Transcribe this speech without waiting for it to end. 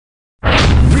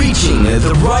Among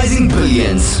the rising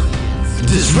billions,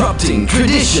 disrupting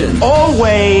tradition,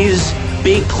 always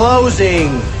be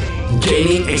closing,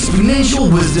 gaining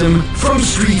exponential wisdom from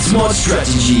street smart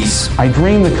strategies. I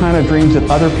dream the kind of dreams that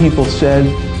other people said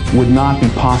would not be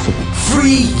possible.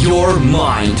 Free your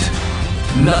mind.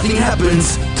 Nothing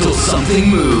happens till something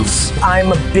moves.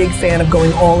 I'm a big fan of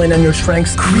going all in on your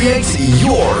strengths. Create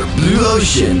your blue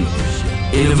ocean.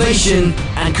 Innovation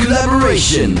and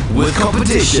collaboration with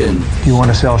competition. Do you want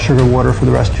to sell sugar water for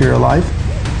the rest of your life?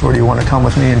 Or do you want to come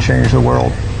with me and change the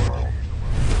world?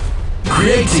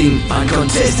 Creating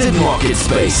uncontested market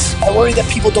space. I worry that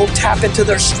people don't tap into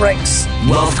their strengths.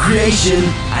 Wealth creation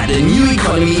and a new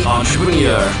economy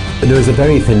entrepreneur. There is a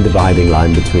very thin dividing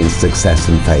line between success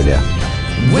and failure.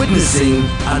 Witnessing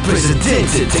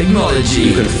unprecedented technology.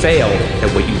 You can fail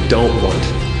at what you don't want,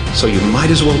 so you might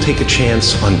as well take a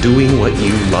chance on doing what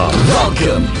you love.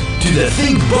 Welcome to the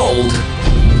Think Bold,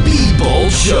 Be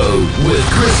Bold Show with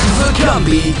Christopher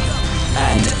Camby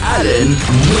and Alan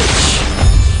Rich.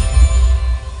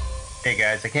 Hey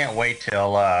guys, I can't wait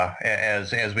till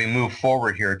as we move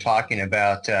forward here talking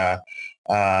about the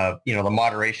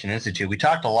Moderation Institute. We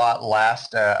talked a lot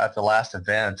at the last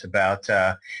event about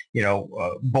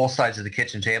both sides of the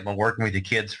kitchen table and working with the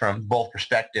kids from both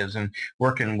perspectives and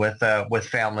working with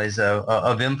families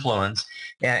of influence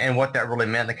and what that really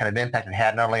meant, the kind of impact it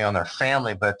had not only on their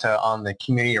family but on the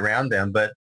community around them.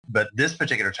 But this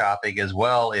particular topic as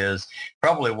well is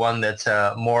probably one that's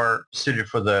more suited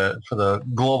for the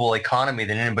global economy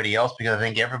than anybody else, because I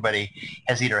think everybody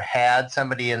has either had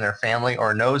somebody in their family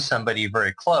or knows somebody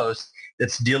very close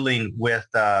that's dealing with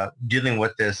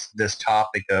this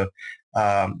topic of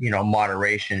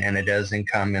moderation, and it doesn't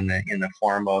come in the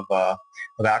form of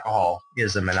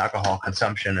alcoholism and alcohol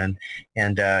consumption,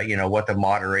 and what the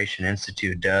Moderation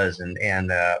Institute does. And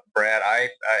Brad, I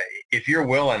if you're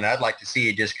willing, I'd like to see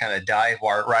you just kind of dive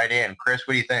right in. Chris,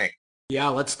 what do you think? Yeah,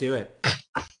 let's do it.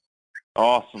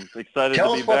 Awesome. Excited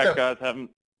to be back, guys.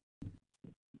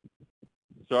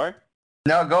 Sorry?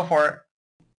 No, go for it.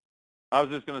 I was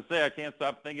just going to say, I can't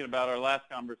stop thinking about our last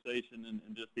conversation and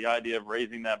just the idea of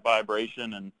raising that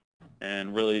vibration,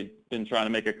 and really been trying to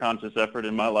make a conscious effort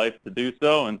in my life to do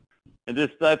so. And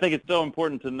just, I think it's so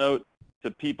important to note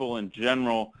to people in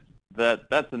general that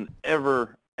that's an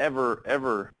ever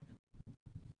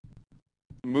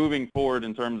moving forward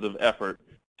in terms of effort.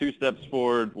 2 steps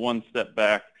forward, 1 step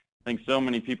back. I think so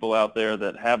many people out there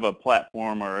that have a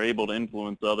platform or are able to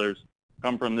influence others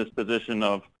come from this position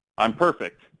of, I'm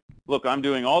perfect. Look, I'm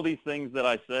doing all these things that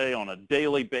I say on a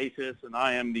daily basis, and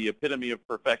I am the epitome of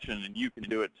perfection, and you can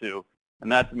do it too.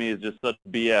 And that to me is just such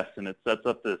BS, and it sets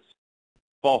up this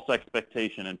false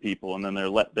expectation in people, and then they're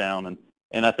let down.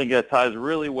 And I think that ties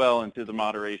really well into the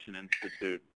Moderation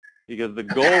Institute, because the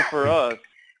goal for us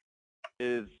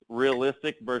is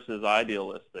realistic versus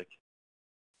idealistic.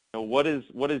 What is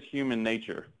human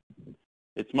nature?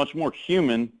 It's much more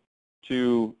human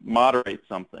to moderate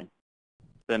something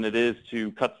than it is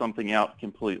to cut something out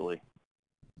completely.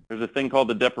 There's a thing called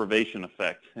the deprivation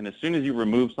effect, and as soon as you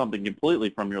remove something completely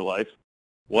from your life,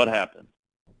 what happens?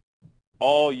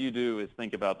 All you do is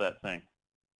think about that thing,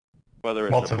 whether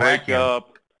it's a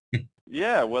breakup,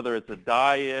 whether it's a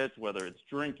diet, whether it's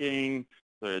drinking,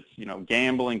 whether it's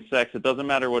gambling, sex. It doesn't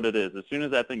matter what it is. As soon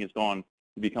as that thing is gone,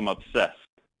 you become obsessed.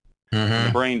 Mm-hmm.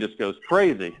 The brain just goes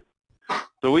crazy.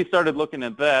 So we started looking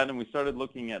at that, and we started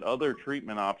looking at other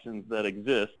treatment options that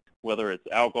exist, whether it's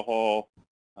alcohol,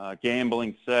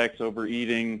 gambling, sex,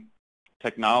 overeating,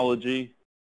 technology.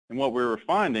 And what we were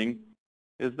finding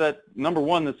is that, number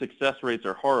one, the success rates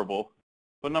are horrible,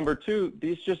 but number two,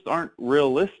 these just aren't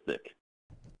realistic.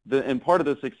 And part of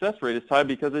the success rate is tied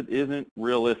because it isn't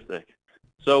realistic.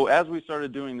 So as we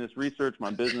started doing this research,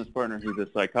 my business partner, who's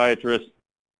a psychiatrist,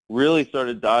 really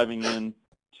started diving in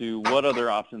to what other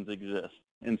options exist.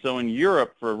 And so in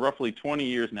Europe, for roughly 20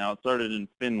 years now, it started in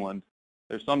Finland,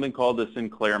 there's something called the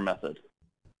Sinclair method.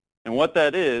 And what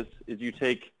that is you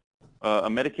take a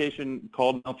medication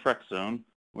called naltrexone,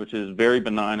 which is very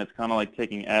benign. It's kind of like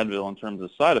taking Advil in terms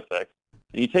of side effects.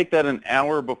 And you take that an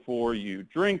hour before you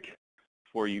drink,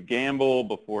 before you gamble,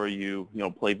 before you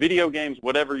play video games,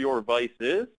 whatever your vice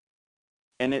is.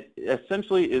 And it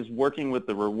essentially is working with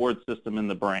the reward system in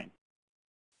the brain.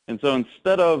 And so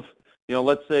instead of,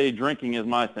 let's say drinking is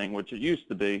my thing, which it used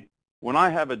to be, when I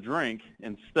have a drink,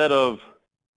 instead of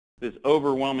this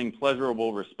overwhelming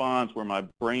pleasurable response where my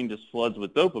brain just floods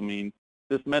with dopamine,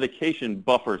 this medication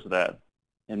buffers that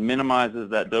and minimizes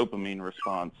that dopamine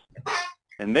response.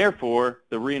 And therefore,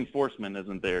 the reinforcement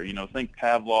isn't there. Think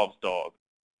Pavlov's dog.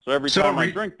 So every time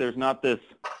I drink, there's not this,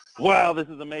 wow, this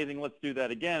is amazing, let's do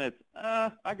that again. It's,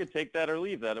 I could take that or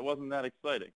leave that. It wasn't that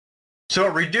exciting. So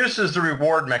it reduces the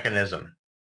reward mechanism.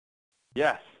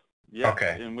 Yes. Yes.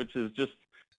 Okay. And which is just,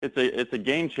 it's a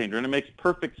game changer, and it makes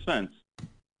perfect sense.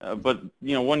 But,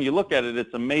 you know, when you look at it,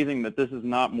 it's amazing that this is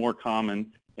not more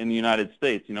common in the United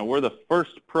States. You know, we're the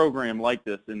first program like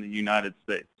this in the United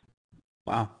States.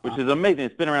 Wow. Which is amazing.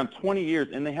 It's been around 20 years,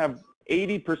 and they have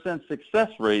 80% success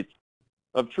rates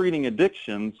of treating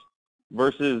addictions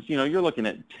versus, you know, you're looking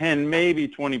at 10, maybe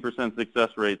 20% success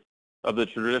rates of the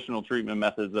traditional treatment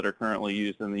methods that are currently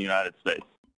used in the United States.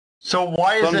 So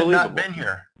why has it not been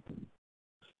here?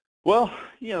 Well,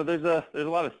 you know, there's a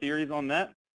lot of theories on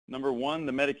that. Number one,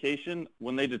 the medication,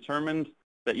 when they determined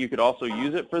that you could also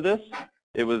use it for this,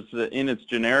 it was in its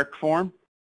generic form.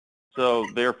 So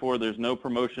therefore, there's no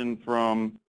promotion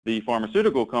from the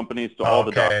pharmaceutical companies to all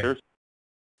the doctors.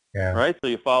 Yeah. Right? So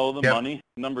you follow the money.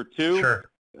 Number two, sure.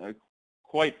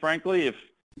 Quite frankly,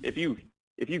 if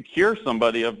you cure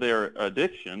somebody of their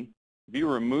addiction, if you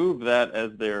remove that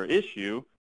as their issue,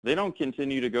 they don't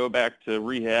continue to go back to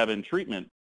rehab and treatment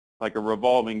like a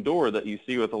revolving door that you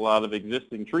see with a lot of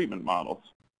existing treatment models.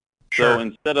 Sure. So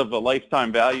instead of a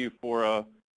lifetime value for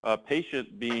a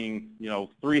patient being, you know,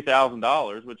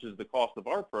 $3,000, which is the cost of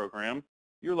our program,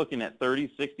 you're looking at $30,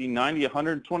 $60, $90,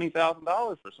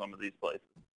 $120,000 for some of these places.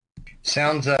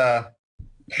 Sounds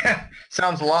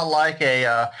sounds a lot like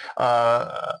a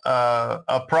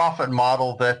profit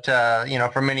model that you know,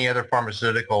 for many other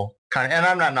pharmaceutical kind of, and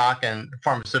I'm not knocking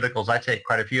pharmaceuticals. I take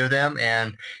quite a few of them,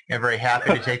 and I'm very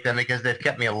happy to take them because they've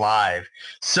kept me alive.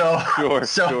 So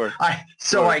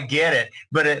I get it,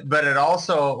 but it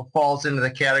also falls into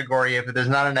the category if there's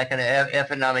not an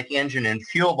economic engine and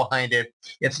fuel behind it,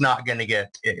 it's not going to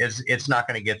get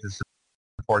the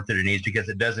support that it needs, because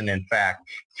it doesn't in fact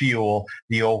fuel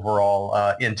the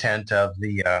overall intent of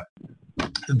the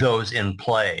those in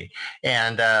play.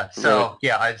 And so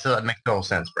that makes total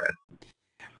sense, Brad.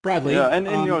 Bradley. Yeah, and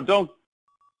you know, don't.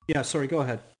 Yeah, sorry, go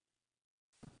ahead.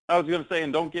 I was going to say,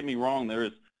 and don't get me wrong, there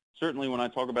is certainly, when I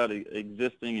talk about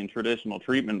existing and traditional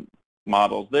treatment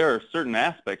models, there are certain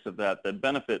aspects of that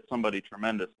benefit somebody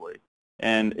tremendously.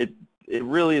 And it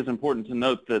really is important to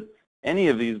note that any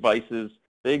of these vices,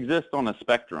 they exist on a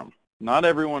spectrum. Not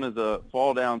everyone is a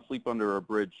fall down, sleep under a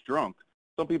bridge drunk.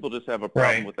 Some people just have a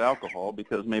problem with alcohol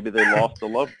because maybe they lost a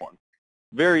loved one.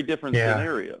 Very different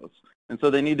scenarios. And so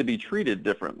they need to be treated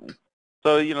differently.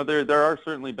 So, you know, there are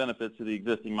certainly benefits to the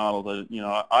existing models. That, you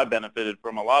know, I benefited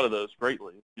from a lot of those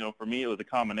greatly. You know, for me, it was a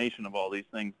combination of all these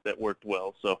things that worked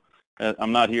well. So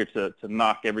I'm not here to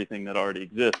knock everything that already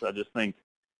exists. I just think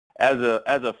as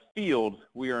a field,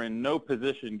 we are in no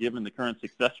position, given the current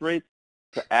success rates,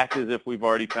 to act as if we've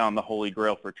already found the holy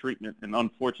grail for treatment. And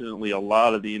unfortunately, a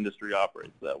lot of the industry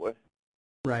operates that way.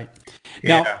 Right.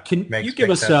 Now, can you give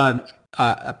us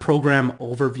a program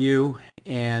overview?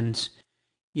 And,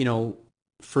 you know,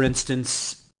 for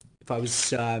instance, if I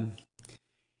was, you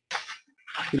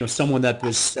know, someone that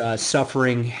was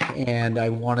suffering and I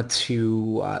wanted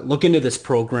to look into this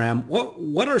program,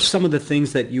 what are some of the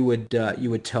things that you would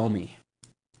tell me?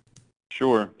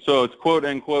 Sure. So it's quote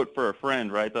unquote for a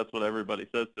friend, right? That's what everybody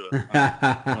says to us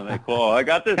when they call. I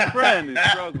got this friend who's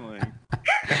struggling.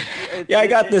 I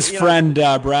got this friend,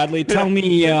 Bradley. Tell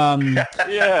me, how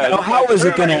is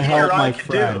it going to help my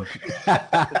friend?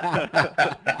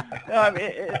 I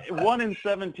mean, 1 in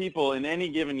 7 people in any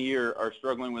given year are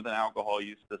struggling with an alcohol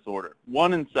use disorder.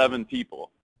 1 in 7 people.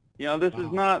 You know, this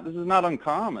is not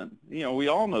uncommon. You know, we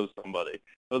all know somebody,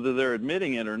 whether they're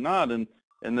admitting it or not.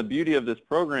 And the beauty of this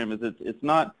program is it's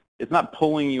not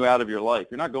pulling you out of your life.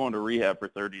 You're not going to rehab for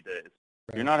 30 days.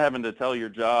 Right. You're not having to tell your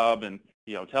job and,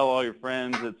 you know, tell all your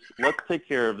friends. It's let's take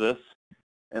care of this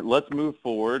and let's move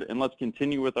forward and let's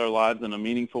continue with our lives in a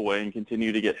meaningful way and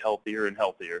continue to get healthier and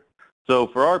healthier. So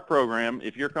for our program,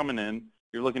 if you're coming in,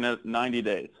 you're looking at 90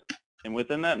 days. And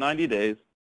within that 90 days,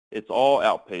 it's all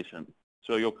outpatient.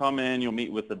 So you'll come in, you'll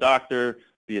meet with the doctor,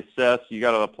 be assessed. You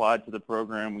got to apply to the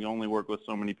program. We only work with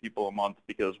so many people a month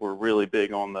because we're really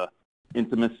big on the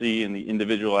intimacy and the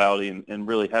individuality and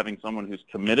really having someone who's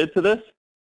committed to this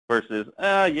versus,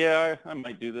 I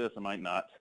might do this, I might not.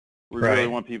 We really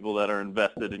want people that are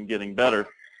invested in getting better.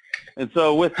 And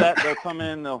so with that, they'll come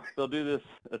in, they'll do this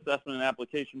assessment and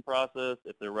application process.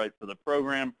 If they're right for the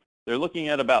program, they're looking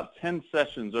at about 10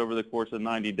 sessions over the course of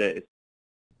 90 days.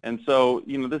 And so,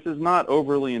 you know, this is not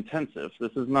overly intensive.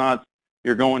 This is not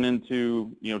you're going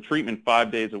into, you know, treatment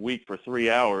 5 days a week for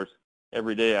 3 hours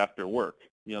every day after work.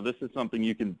 You know, this is something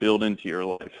you can build into your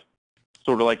life,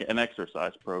 sort of like an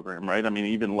exercise program, right? I mean,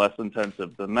 even less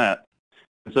intensive than that.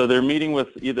 So they're meeting with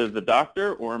either the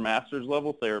doctor or a master's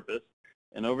level therapist,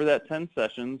 and over that 10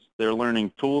 sessions, they're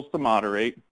learning tools to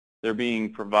moderate, they're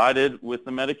being provided with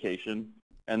the medication,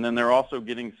 and then they're also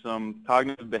getting some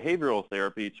cognitive behavioral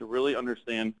therapy to really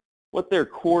understand what their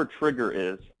core trigger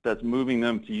is that's moving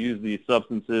them to use these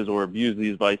substances or abuse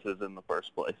these vices in the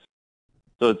first place.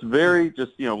 So it's very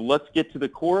just, let's get to the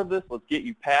core of this. Let's get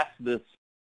you past this,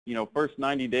 first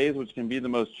 90 days, which can be the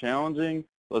most challenging.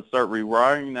 Let's start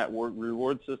rewiring that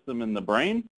reward system in the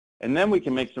brain. And then we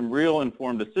can make some real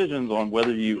informed decisions on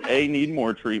whether you, A, need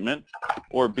more treatment,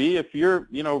 or B, if you're,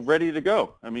 ready to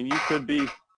go. I mean, you could be,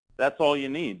 that's all you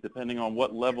need, depending on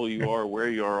what level you are, where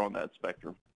you are on that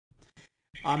spectrum.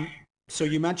 So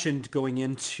you mentioned going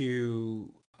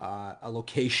into a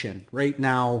location. Right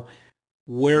now,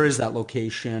 where is that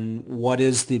location? What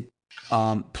is the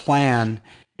plan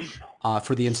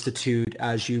for the Institute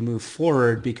as you move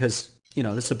forward? Because,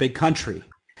 this is a big country.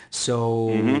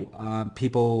 So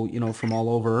people, from all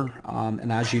over,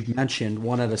 and as you mentioned,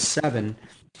 1 out of 7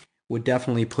 would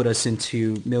definitely put us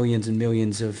into millions and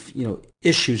millions of,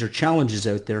 issues or challenges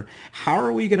out there. How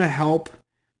are we going to help,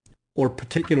 or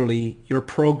particularly your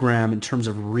program in terms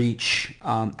of reach?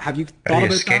 Have you thought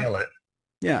about scale it?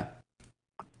 Yeah.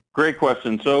 Great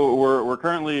question. So we're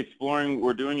currently exploring,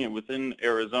 we're doing it within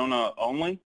Arizona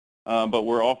only, but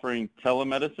we're offering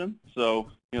telemedicine.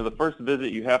 So, the first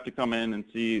visit you have to come in and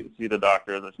see the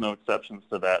doctor. There's no exceptions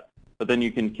to that. But then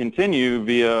you can continue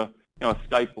via, a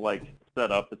Skype-like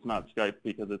setup. It's not Skype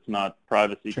because it's not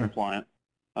privacy compliant.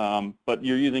 But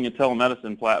you're using a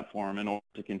telemedicine platform in order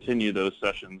to continue those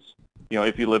sessions.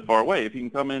 If you live far away, if you can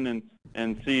come in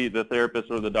and see the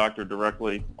therapist or the doctor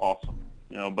directly, awesome.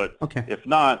 But if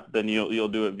not, then you'll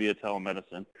do it via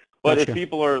telemedicine. But if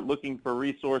people are looking for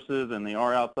resources and they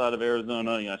are outside of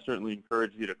Arizona, I certainly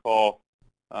encourage you to call.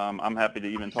 I'm happy to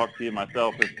even talk to you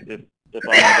myself if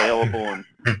I'm available and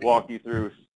walk you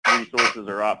through resources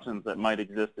or options that might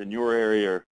exist in your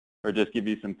area, or just give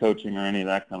you some coaching or any of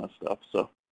that kind of stuff. So,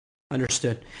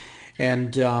 understood.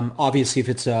 And obviously, if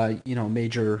it's a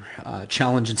major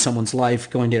challenge in someone's life,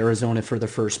 going to Arizona for the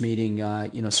first meeting,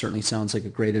 certainly sounds like a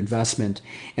great investment.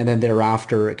 And then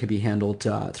thereafter, it could be handled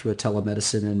through a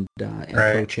telemedicine and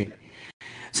coaching.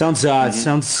 Sounds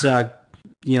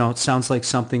sounds like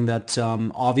something that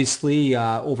obviously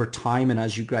over time and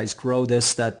as you guys grow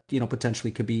this, that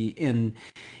potentially could be in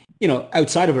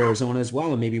outside of Arizona as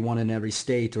well, and maybe one in every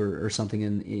state or something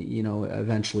in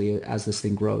eventually as this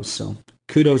thing grows. So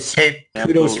kudos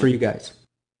for you guys.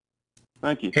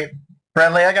 Thank you. Hey,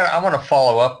 Bradley, I want to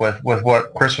follow up with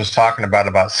what Chris was talking about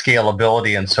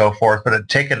scalability and so forth, but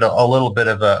take it a little bit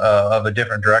of a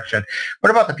different direction. What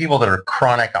about the people that are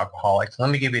chronic alcoholics? Let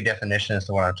me give you a definition as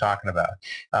to what I'm talking about.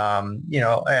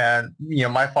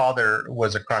 My father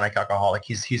was a chronic alcoholic.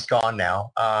 He's gone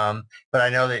now, but I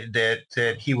know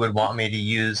that he would want me to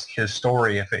use his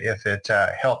story if it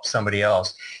helps somebody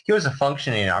else. He was a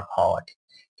functioning alcoholic.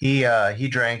 He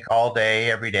drank all day,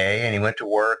 every day, and he went to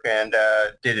work and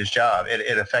did his job.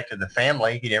 It affected the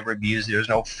family. He never abused. There was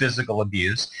no physical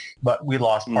abuse, but we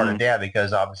lost part of Dad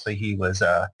because obviously he was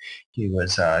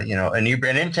inebriated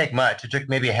and didn't take much. It took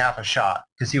maybe half a shot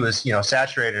because he was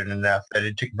saturated enough that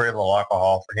it took very little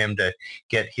alcohol for him to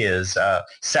get his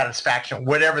satisfaction,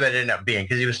 whatever that ended up being,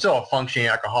 because he was still a functioning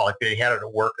alcoholic, but he had it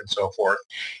at work and so forth.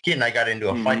 He and I got into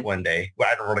a fight one day. Well,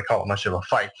 I don't really call it much of a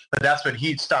fight, but that's when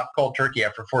he stopped cold turkey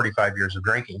after 45 years of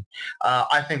drinking.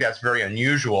 I think that's very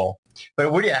unusual.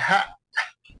 But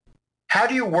how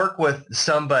do you work with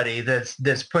somebody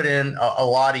that's put in a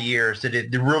lot of years, that it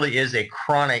really is a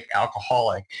chronic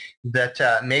alcoholic, that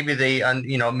maybe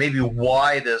maybe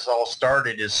why this all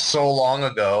started is so long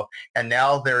ago, and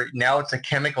now it's a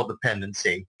chemical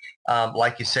dependency,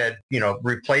 like you said,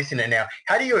 replacing it now.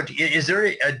 Is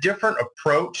there a different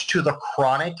approach to the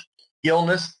chronic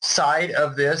illness side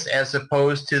of this as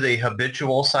opposed to the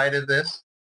habitual side of this?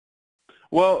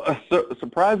 Well,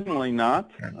 surprisingly not.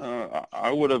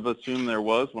 I would have assumed there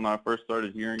was when I first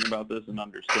started hearing about this and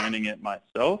understanding it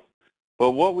myself.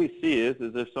 But what we see is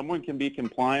if someone can be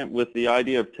compliant with the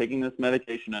idea of taking this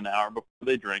medication an hour before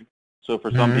they drink, so for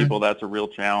some people that's a real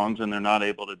challenge and they're not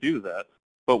able to do that.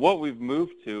 But what we've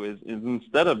moved to is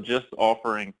instead of just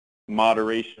offering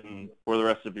moderation for the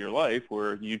rest of your life,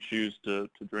 where you choose to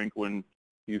drink when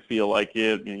you feel like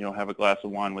it, have a glass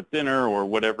of wine with dinner or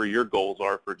whatever your goals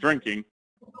are for drinking,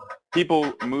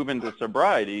 people move into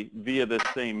sobriety via this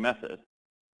same method.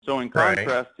 So in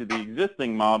contrast to the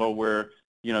existing model where,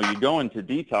 you go into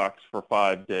detox for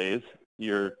 5 days,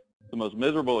 you're the most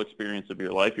miserable experience of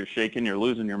your life, you're shaking, you're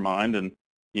losing your mind, and,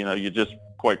 you just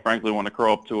quite frankly want to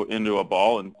curl up into a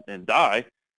ball and die.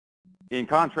 In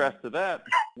contrast to that,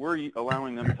 we're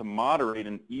allowing them to moderate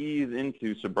and ease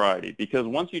into sobriety, because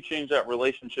once you change that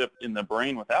relationship in the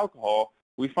brain with alcohol,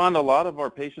 we find a lot of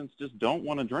our patients just don't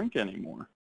want to drink anymore.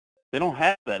 They don't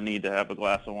have that need to have a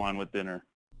glass of wine with dinner.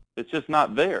 It's just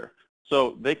not there.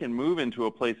 So they can move into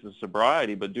a place of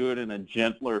sobriety, but do it in a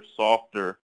gentler,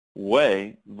 softer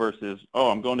way versus,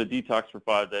 oh, I'm going to detox for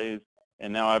 5 days,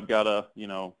 and now I've got to,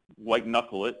 white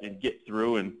knuckle it and get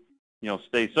through and,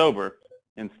 stay sober.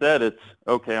 Instead, it's,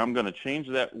 okay, I'm going to change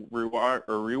that,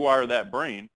 rewire that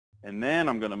brain, and then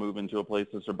I'm going to move into a place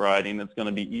of sobriety, and it's going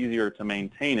to be easier to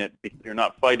maintain it because you're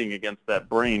not fighting against that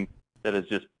brain that is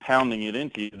just pounding it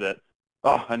into you that,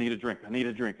 oh, I need a drink, I need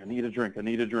a drink, I need a drink, I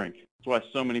need a drink. That's why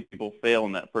so many people fail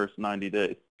in that first 90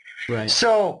 days. Right.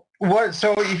 So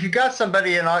if you got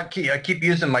somebody, and I keep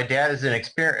using my dad as an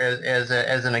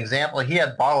as an example, he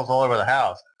had bottles all over the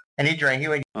house, and he drank.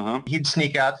 He'd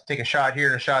sneak out to take a shot here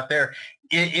and a shot there.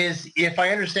 If I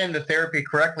understand the therapy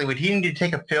correctly, would he need to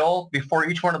take a pill before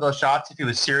each one of those shots if he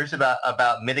was serious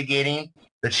about mitigating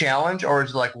the challenge, or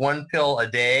is it like one pill a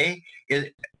day?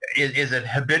 Is it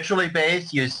habitually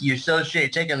based? You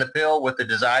associate taking the pill with the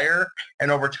desire,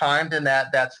 and over time then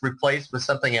that's replaced with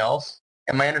something else?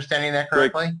 Am I understanding that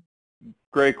correctly?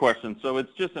 Great question. So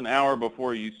it's just an hour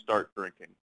before you start drinking.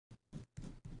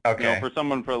 Okay. For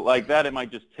someone like that, it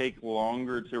might just take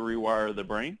longer to rewire the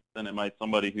brain than it might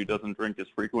somebody who doesn't drink as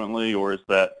frequently, or is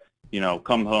that,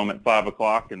 come home at 5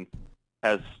 o'clock and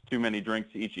has too many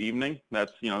drinks each evening.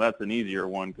 That's an easier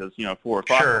one because, 4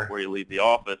 o'clock before you leave the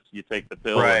office, you take the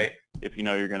pill if you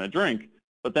know you're going to drink.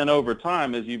 But then over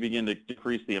time, as you begin to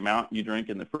decrease the amount you drink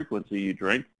and the frequency you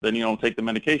drink, then you don't take the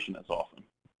medication as often.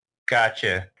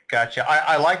 Gotcha.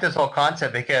 I like this whole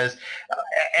concept because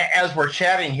as we're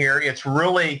chatting here, it's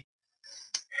really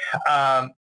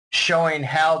showing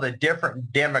how the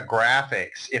different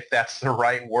demographics, if that's the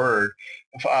right word,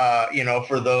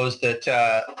 for those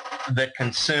that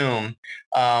consume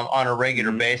on a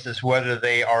regular basis, whether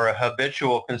they are a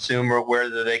habitual consumer,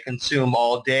 whether they consume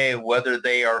all day, whether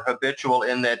they are habitual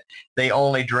in that they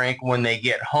only drink when they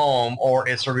get home, or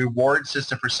it's a reward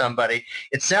system for somebody.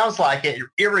 It sounds like it,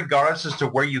 irregardless as to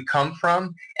where you come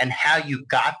from and how you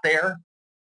got there,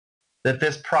 that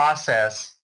this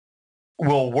process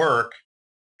will work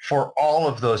for all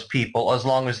of those people as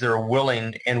long as they're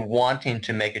willing and wanting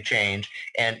to make a change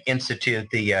and institute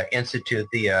the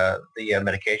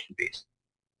medication piece.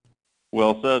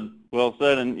 Well said.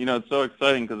 And it's so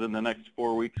exciting because in the next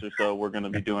 4 weeks or so, we're going to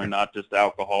be doing not just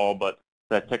alcohol, but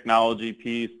that technology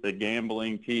piece, the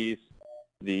gambling piece,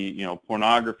 the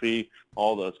pornography,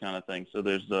 all those kind of things. So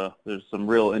there's some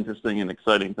real interesting and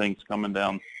exciting things coming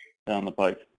down the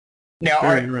pike. Now,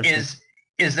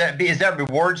 is that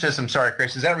reward system? Sorry,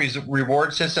 Chris. Is that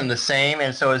reward system the same,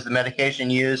 and so is the medication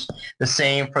used the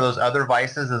same for those other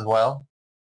vices as well?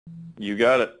 You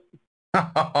got it.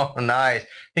 Oh, nice. I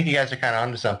think you guys are kind of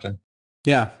onto something.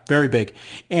 Yeah, very big.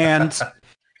 And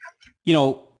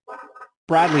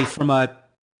Bradley, from a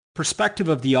perspective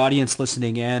of the audience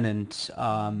listening in,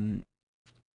 and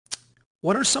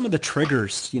what are some of the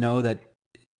triggers that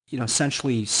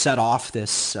essentially set off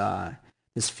this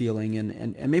this feeling,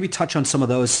 and maybe touch on some of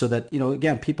those so that,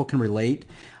 again, people can relate.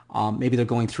 Maybe they're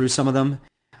going through some of them.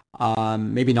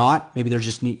 Maybe not. Maybe they're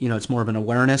just, it's more of an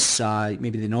awareness.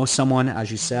 Maybe they know someone,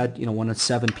 as you said, 1 in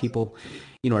 7 people,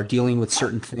 are dealing with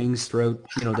certain things throughout,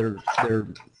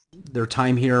 their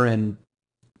time here. And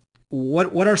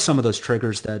what are some of those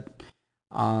triggers that,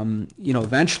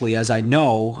 eventually, as I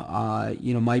know,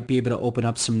 might be able to open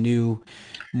up some new,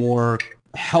 more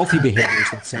healthy behaviors,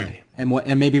 let's say,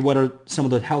 and maybe what are some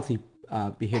of the healthy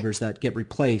behaviors that get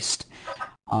replaced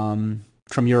from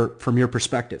your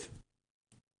perspective?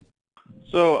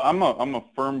 So I'm a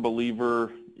firm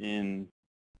believer in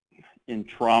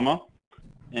trauma,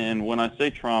 and when I say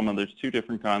trauma, there's 2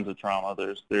 different kinds of trauma.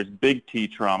 There's big T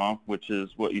trauma, which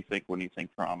is what you think when you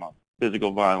think trauma: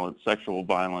 physical violence, sexual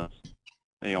violence,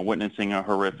 witnessing a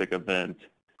horrific event,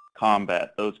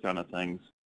 combat, those kind of things.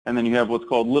 And then you have what's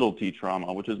called little T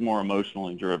trauma, which is more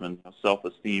emotionally driven,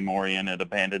 self-esteem oriented,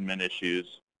 abandonment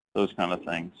issues, those kind of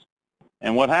things.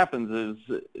 And what happens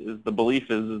is the belief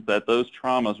is that those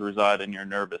traumas reside in your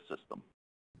nervous system.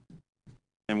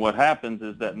 And what happens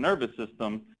is that nervous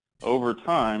system over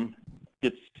time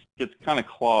gets kind of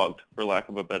clogged, for lack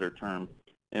of a better term.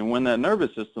 And when that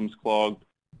nervous system's clogged,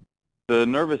 the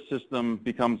nervous system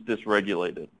becomes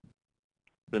dysregulated.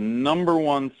 The number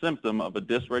 1 symptom of a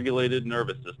dysregulated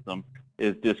nervous system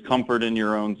is discomfort in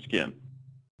your own skin.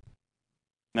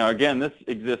 Now, again, this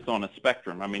exists on a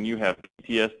spectrum. I mean, you have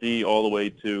PTSD all the way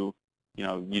to,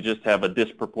 you just have a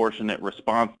disproportionate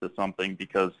response to something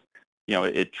because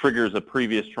it triggers a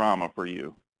previous trauma for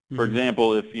you. For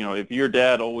example, if your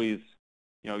dad always,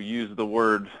 used the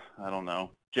word, I don't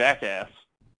know, jackass,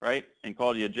 right, and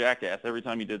called you a jackass every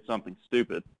time you did something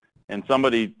stupid, and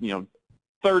somebody,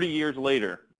 30 years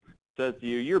later says to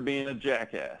you, you're being a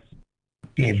jackass,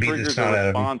 it triggers a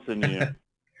response in you,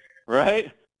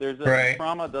 right?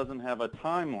 Trauma doesn't have a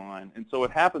timeline, and so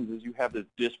what happens is you have this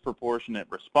disproportionate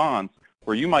response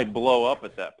where you might blow up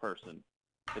at that person.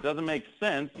 It doesn't make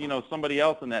sense, somebody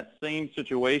else in that same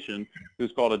situation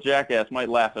who's called a jackass might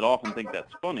laugh it off and think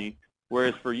that's funny,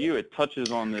 whereas for you it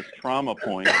touches on this trauma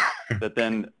point that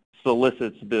then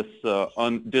solicits this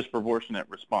disproportionate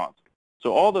response.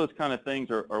 So all those kind of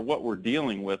things are what we're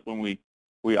dealing with when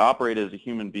we operate as a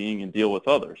human being and deal with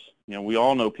others. We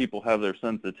all know people have their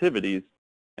sensitivities,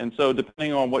 and so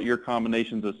depending on what your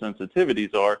combinations of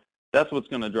sensitivities are, that's what's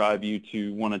going to drive you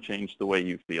to want to change the way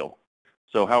you feel.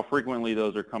 So how frequently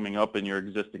those are coming up in your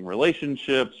existing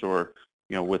relationships or,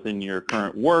 within your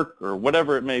current work or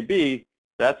whatever it may be,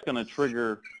 that's going to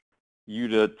trigger you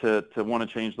to want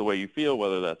to change the way you feel,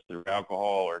 whether that's through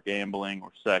alcohol or gambling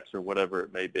or sex or whatever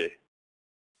it may be.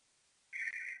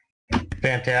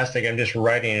 Fantastic. I'm just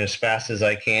writing as fast as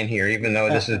I can here. Even though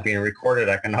this is being recorded,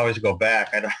 I can always go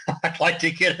back. I'd like to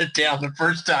get it down the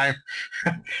first time.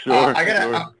 Sure,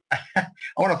 I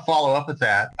want to follow up with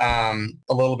that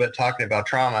a little bit, talking about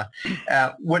trauma.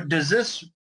 What does this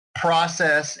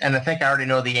process, and I think I already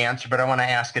know the answer, but I want to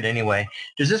ask it anyway.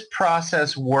 Does this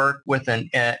process work with in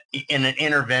an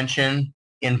intervention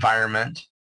environment?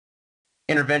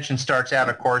 Intervention starts out,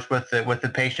 of course, with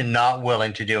the patient not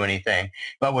willing to do anything,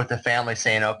 but with the family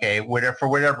saying, okay, for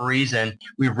whatever reason,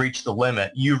 we've reached the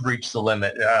limit. You've reached the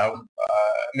limit.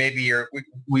 Maybe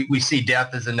we see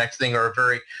death as the next thing, or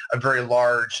a very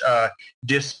large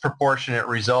disproportionate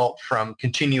result from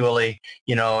continually,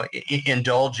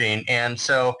 indulging. And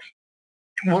so,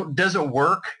 does it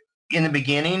work in the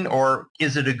beginning, or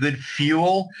is it a good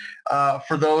fuel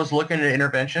for those looking at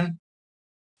intervention?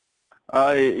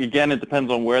 Again, it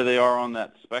depends on where they are on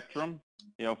that spectrum.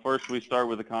 First we start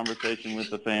with a conversation with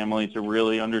the family to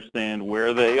really understand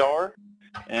where they are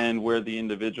and where the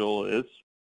individual is.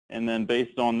 And then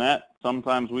based on that,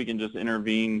 sometimes we can just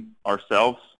intervene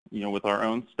ourselves, with our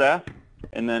own staff.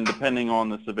 And then depending on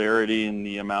the severity and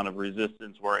the amount of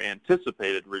resistance or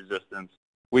anticipated resistance,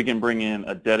 we can bring in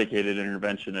a dedicated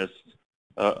interventionist,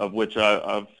 of which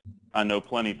I know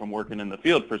plenty from working in the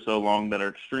field for so long, that are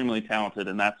extremely talented,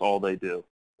 and that's all they do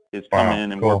is come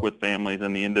in and work with families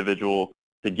and the individual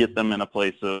to get them in a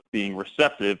place of being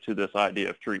receptive to this idea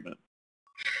of treatment.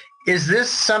 Is this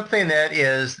something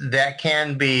that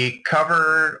can be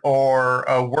covered or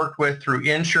worked with through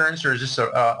insurance, or is this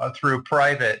through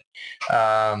private,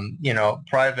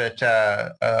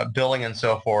 billing and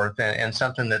so forth, and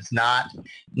something that's not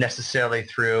necessarily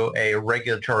through a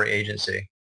regulatory agency?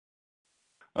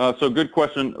 So good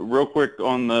question. Real quick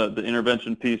on the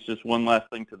intervention piece, just one last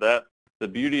thing to that. The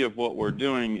beauty of what we're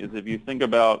doing is, if you think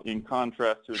about, in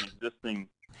contrast to an existing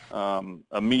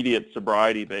immediate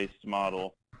sobriety-based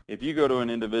model, if you go to an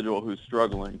individual who's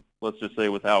struggling, let's just say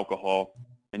with alcohol,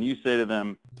 and you say to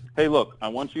them, hey, look, I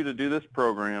want you to do this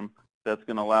program that's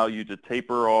going to allow you to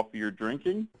taper off your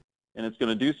drinking, and it's going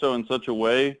to do so in such a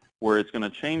way where it's going to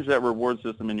change that reward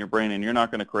system in your brain, and you're not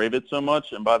going to crave it so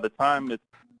much, and by the time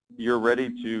you're ready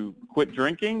to quit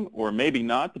drinking, or maybe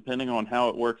not, depending on how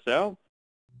it works out,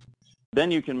 then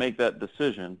you can make that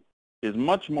decision, is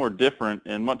much more different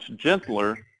and much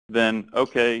gentler than,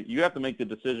 okay, you have to make the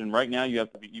decision right now. You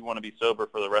want to be sober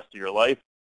for the rest of your life.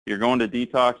 You're going to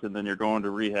detox, and then you're going to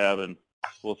rehab, and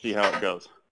we'll see how it goes.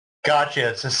 Gotcha.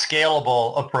 It's a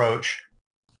scalable approach.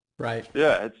 Right.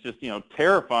 Yeah, it's just,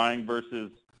 terrifying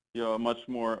versus, a much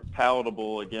more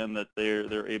palatable, again, that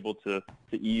they're able to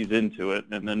ease into it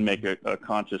and then make a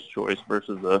conscious choice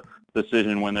versus a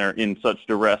decision when they're in such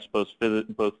duress, both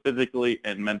physically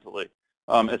and mentally.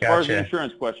 As far as the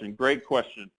insurance question, great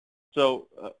question. So,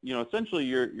 essentially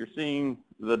you're seeing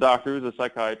the doctor who's a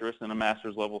psychiatrist and a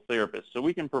master's level therapist. So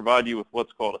we can provide you with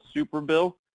what's called a super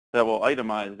bill that will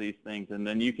itemize these things, and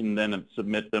then you can then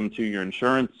submit them to your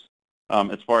insurance.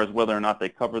 As far as whether or not they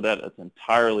cover that, it's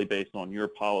entirely based on your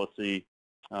policy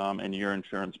and your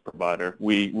insurance provider.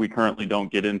 We currently don't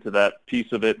get into that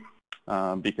piece of it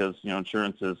because,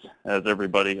 insurance is, as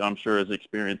everybody I'm sure has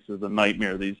experienced, is a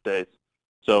nightmare these days.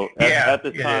 So at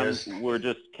this time, we're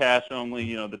just cash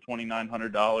only, the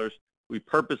 $2,900. We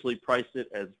purposely priced it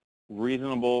as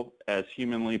reasonable as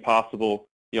humanly possible.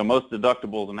 Most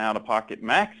deductibles and out-of-pocket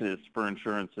maxes for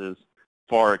insurances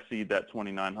far exceed that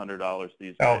 $2,900 these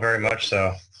days. Oh, very much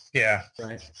so. Yeah.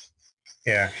 Right.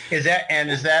 Yeah. Is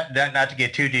that not to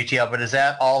get too detailed, but is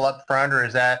that all up front, or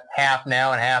is that half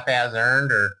now and half as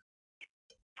earned, or?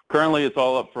 Currently, it's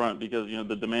all up front because,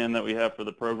 the demand that we have for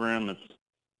the program,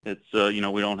 it's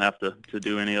we don't have to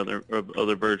do any other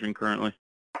version currently.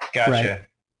 Gotcha.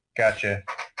 Gotcha.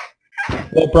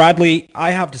 Well, Bradley,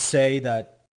 I have to say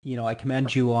that, I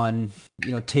commend you on,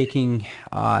 taking,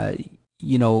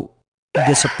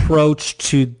 this approach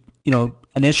to,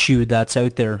 an issue that's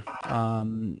out there,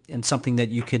 and something that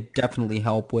you could definitely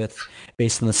help with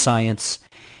based on the science.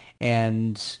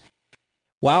 And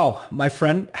wow, my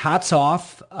friend, hats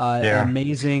off.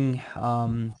 Amazing.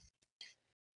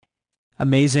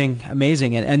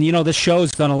 Amazing. And this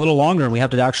show's gone a little longer, and we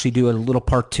have to actually do a little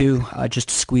part 2 just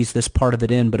to squeeze this part of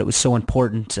it in. But it was so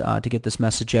important to get this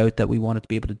message out that we wanted to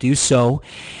be able to do so.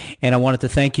 And I wanted to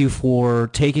thank you for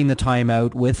taking the time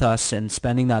out with us and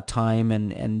spending that time.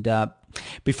 And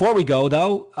before we go,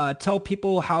 though, tell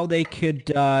people how they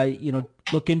could,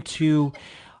 look into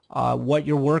what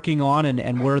you're working on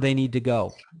and where they need to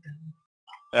go.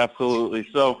 Absolutely.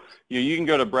 So you can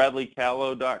go to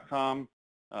bradleycallow.com.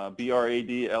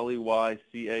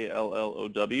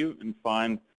 BradleyCallow, and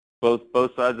find both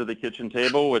sides of the kitchen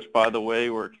table, which, by the way,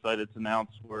 we're excited to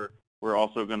announce we're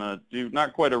also going to do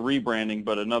not quite a rebranding,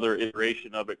 but another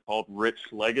iteration of it called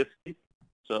Rich Legacy.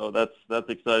 So that's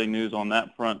exciting news on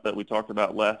that front that we talked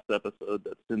about last episode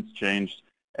that's since changed.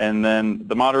 And then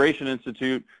the Moderation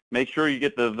Institute, make sure you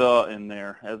get the in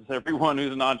there. As everyone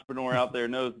who's an entrepreneur out there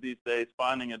knows these days,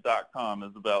 finding a .com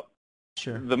is about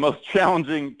the most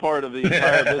challenging part of the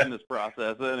entire business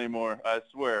process anymore, I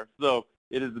swear. So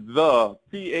it is the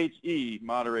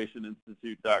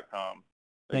moderationinstitute.com.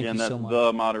 Again, that's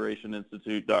the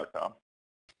moderationinstitute.com.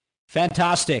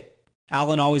 Fantastic.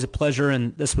 Alan, always a pleasure,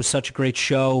 and this was such a great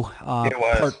show. It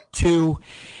was. Part 2,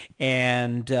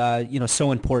 and,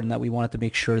 so important that we wanted to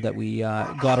make sure that we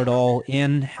got it all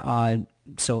in.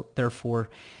 So therefore,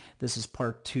 this is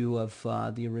part 2 of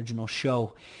the original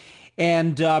show.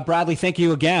 And Bradley, thank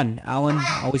you again. Alan,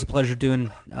 always a pleasure doing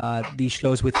these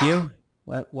shows with you.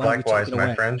 Likewise,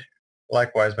 my friend.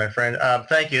 Thank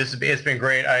you. It's been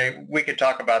great. We could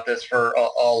talk about this for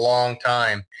a long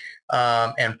time,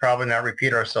 and probably not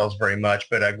repeat ourselves very much,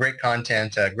 but great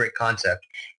content, great concept,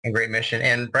 and great mission.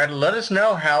 And Bradley, let us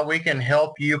know how we can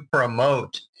help you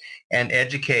promote and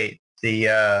educate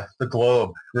the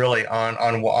globe really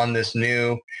on this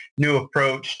new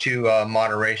approach to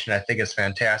moderation. I think it's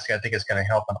fantastic. I think it's going to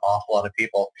help an awful lot of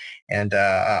people, and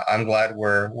I'm glad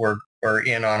we're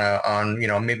in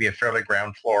on maybe a fairly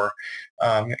ground floor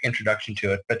introduction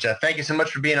to it. But thank you so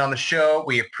much for being on the show.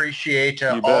 We appreciate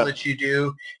all that you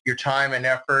do, your time and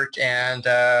effort. And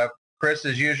Chris,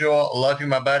 as usual, love you,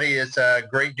 my buddy. It's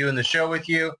great doing the show with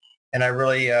you. And I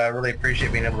really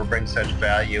appreciate being able to bring such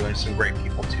value and some great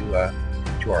people to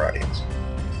our audience.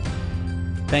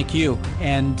 Thank you.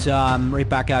 And right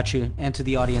back at you and to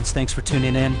the audience. Thanks for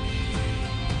tuning in.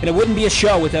 And it wouldn't be a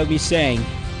show without me saying,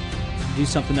 do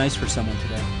something nice for someone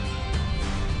today.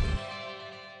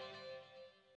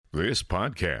 This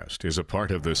podcast is a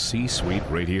part of the C-Suite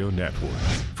Radio Network.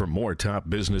 For more top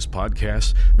business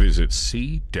podcasts, visit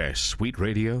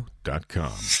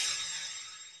c-suiteradio.com.